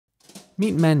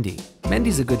Meet Mendy.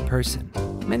 Mendy's a good person.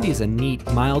 Mendy is a neat,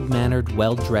 mild-mannered,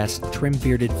 well-dressed,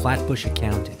 trim-bearded Flatbush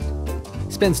accountant.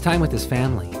 He spends time with his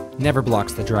family, never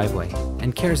blocks the driveway,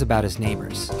 and cares about his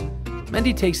neighbors.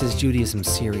 Mendy takes his Judaism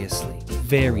seriously,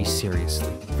 very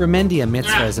seriously. For Mendy, a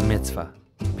mitzvah is a mitzvah.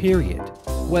 Period.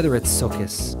 Whether it's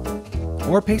Sukkot,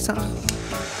 or Pesach,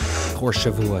 or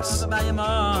Shavuos.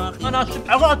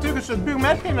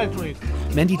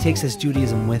 Mendy takes his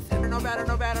Judaism with him.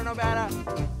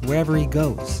 Wherever he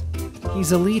goes,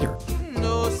 he's a leader.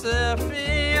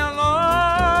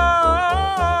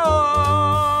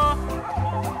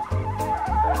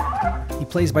 He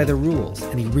plays by the rules,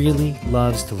 and he really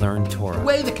loves to learn Torah.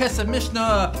 Way the Kesef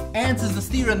Mishnah answers the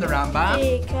steer in the Rambam.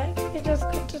 Hey, can I just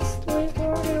go to sleep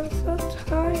already? I'm so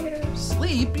tired.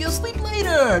 Sleep? You'll sleep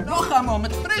later. Noch a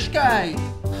moment, Frischkeit.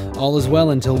 All is well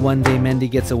until one day Mendy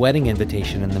gets a wedding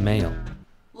invitation in the mail.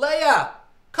 Leah,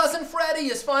 cousin Freddie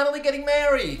is finally getting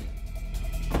married.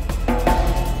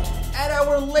 At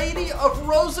Our Lady of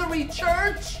Rosary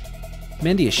Church?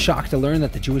 Mendy is shocked to learn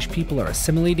that the Jewish people are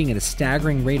assimilating at a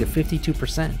staggering rate of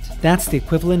 52%. That's the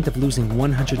equivalent of losing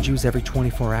 100 Jews every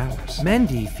 24 hours.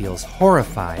 Mendy feels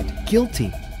horrified,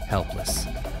 guilty, helpless.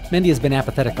 Mendy has been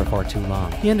apathetic for far too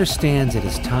long. He understands it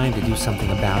is time to do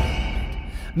something about it.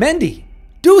 Mendy,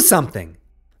 do something!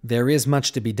 There is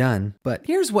much to be done, but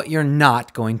here's what you're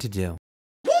not going to do.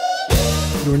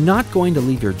 You're not going to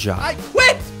leave your job. I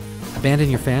quit! Abandon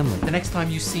your family. The next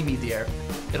time you see me there,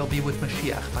 it'll be with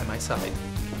Mashiach by my side.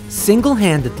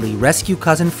 Single-handedly rescue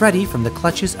cousin Freddie from the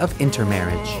clutches of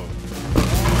intermarriage.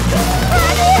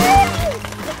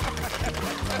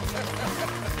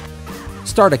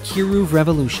 Start a kiruv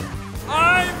revolution.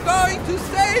 I'm going to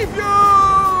save you!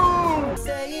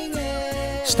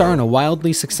 Star in a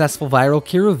wildly successful viral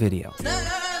kiruv video.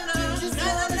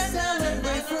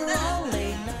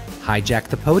 Hijack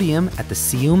the podium at the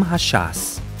Siyum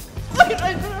Hashas.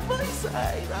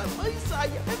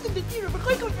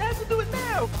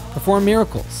 Perform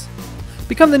miracles.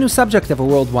 Become the new subject of a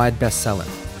worldwide bestseller.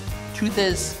 Truth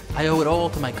is, I owe it all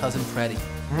to my cousin Freddie.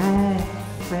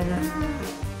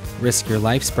 Risk your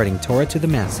life spreading Torah to the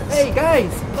masses. Hey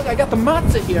guys, look, I got the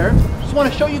matzah here. Just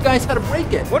want to show you guys how to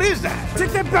break it. What is that?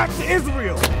 Take that back to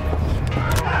Israel!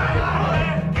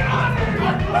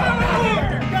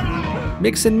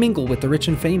 Mix and mingle with the rich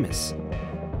and famous.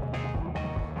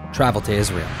 Travel to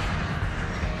Israel.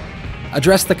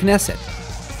 Address the Knesset,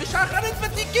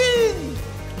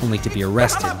 only to be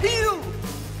arrested,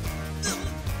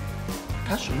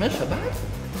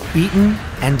 beaten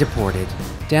and deported,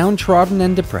 downtrodden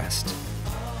and depressed,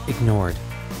 ignored,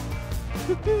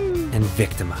 and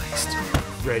victimized.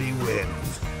 Freddie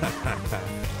wins.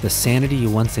 The sanity you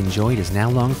once enjoyed is now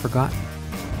long forgotten.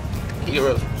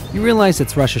 Kiruv. You realize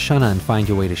it's Rosh Hashanah and find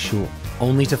your way to shul,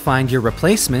 only to find your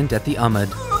replacement at the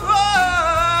Amud.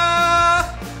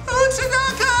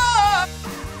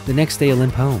 The next day you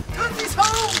limp home,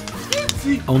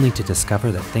 only to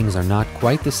discover that things are not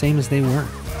quite the same as they were.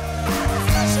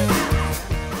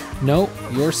 No,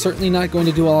 you're certainly not going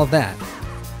to do all of that.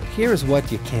 But here's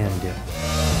what you can do.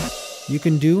 You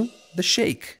can do the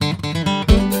shake.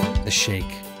 The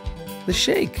shake. The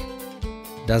shake.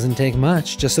 Doesn't take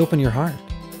much, just open your heart.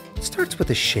 It starts with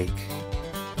a shake.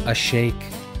 A shake.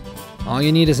 All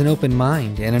you need is an open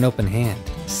mind and an open hand.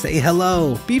 Say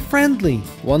hello, be friendly.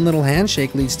 One little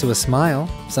handshake leads to a smile,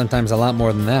 sometimes a lot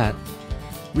more than that.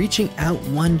 Reaching out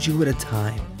one Jew at a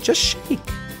time. Just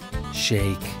shake.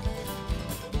 Shake.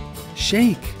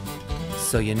 Shake.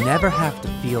 So you never have to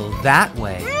feel that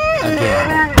way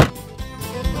again.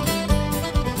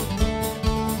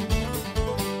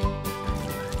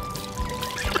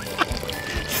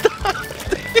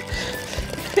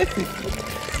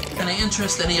 Can I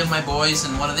interest any of my boys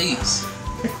in one of these?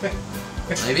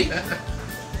 Maybe?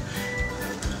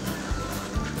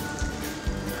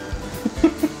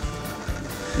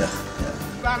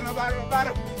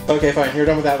 Okay, fine. You're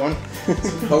done with that one.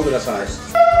 Hold it aside.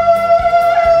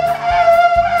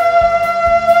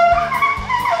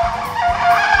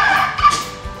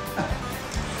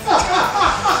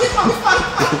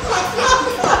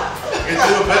 You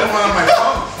do a better one on my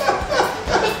phone.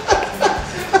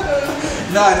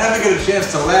 No, I never get a chance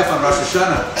to laugh on Rosh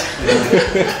Hashanah.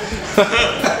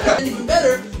 And even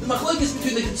better, the machlokes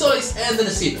between the Ketzois and the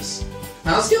Nesivos.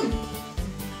 Ask him.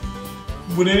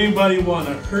 Would anybody want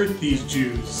to hurt these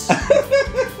Jews?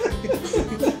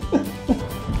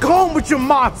 Go home with your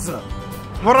matzah,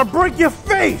 or I'll break your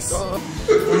face!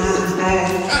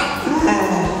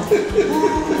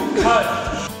 Cut!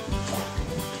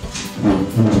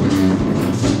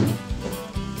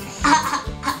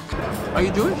 Are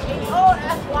you Jewish? Do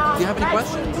you have any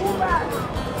questions?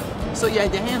 So you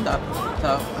had your hand up,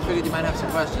 so I figured you might have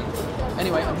some questions.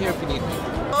 Anyway, I'm here if you need me.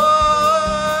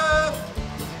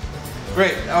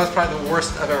 Great, that was probably the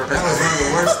worst I've ever heard. That was one of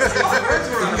the worst.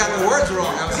 You got the words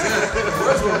wrong. That was good. The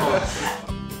words were wrong.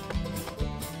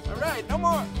 All right, no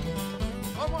more.